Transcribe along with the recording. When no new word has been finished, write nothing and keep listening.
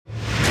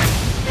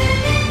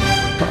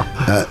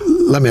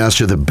Let me ask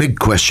you the big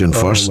question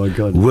first. Oh, my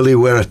God. Will he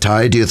wear a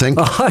tie, do you think?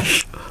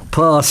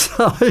 Pass.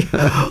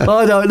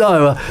 I don't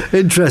know.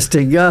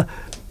 Interesting.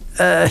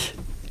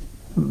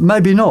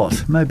 Maybe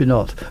not.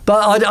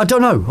 But I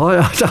don't know.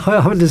 I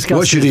haven't discussed.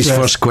 What should his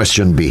first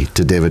question be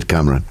to David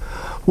Cameron?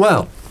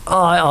 Well,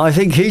 I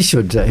think he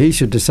should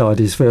decide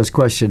his first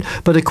question.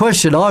 But a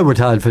question I would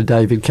have for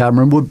David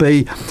Cameron would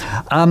be,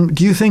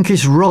 do you think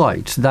it's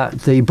right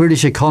that the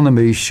British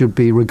economy should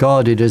be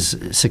regarded as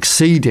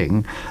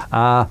succeeding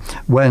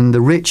when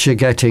the rich are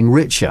getting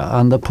richer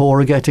and the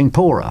poor are getting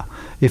poorer?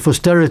 If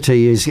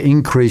austerity is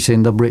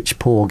increasing the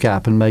rich-poor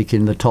gap and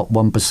making the top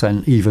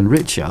 1% even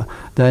richer,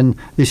 then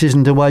this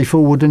isn't a way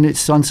forward and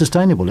it's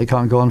unsustainable. It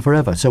can't go on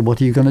forever. So what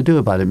are you going to do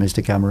about it,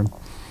 Mr. Cameron?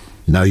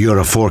 Now, you're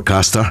a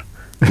forecaster.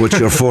 What's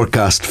your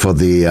forecast for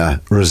the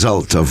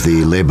result of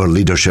the Labour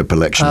leadership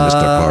election,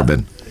 Mr.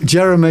 Corbyn?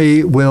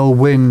 Jeremy will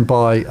win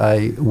by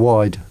a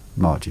wide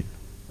margin,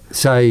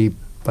 say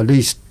at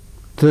least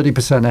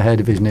 30% ahead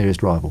of his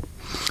nearest rival.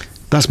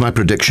 That's my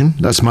prediction.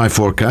 That's my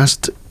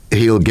forecast.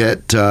 He'll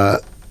get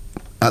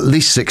at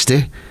least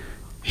 60.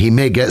 He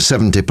may get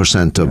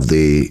 70% of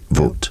the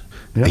vote.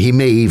 Yep. He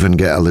may even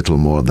get a little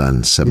more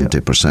than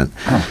 70%.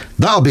 Yep.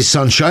 That'll be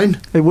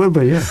sunshine. It will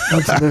be, yeah,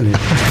 absolutely.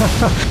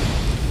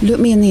 Look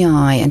me in the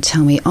eye and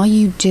tell me, are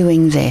you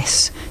doing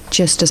this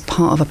just as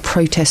part of a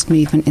protest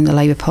movement in the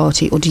Labour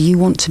Party, or do you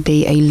want to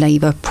be a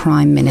Labour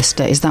Prime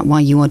Minister? Is that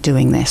why you are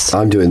doing this?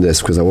 I'm doing this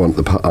because I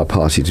want our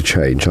party to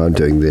change. I'm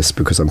doing this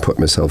because I'm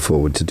putting myself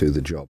forward to do the job.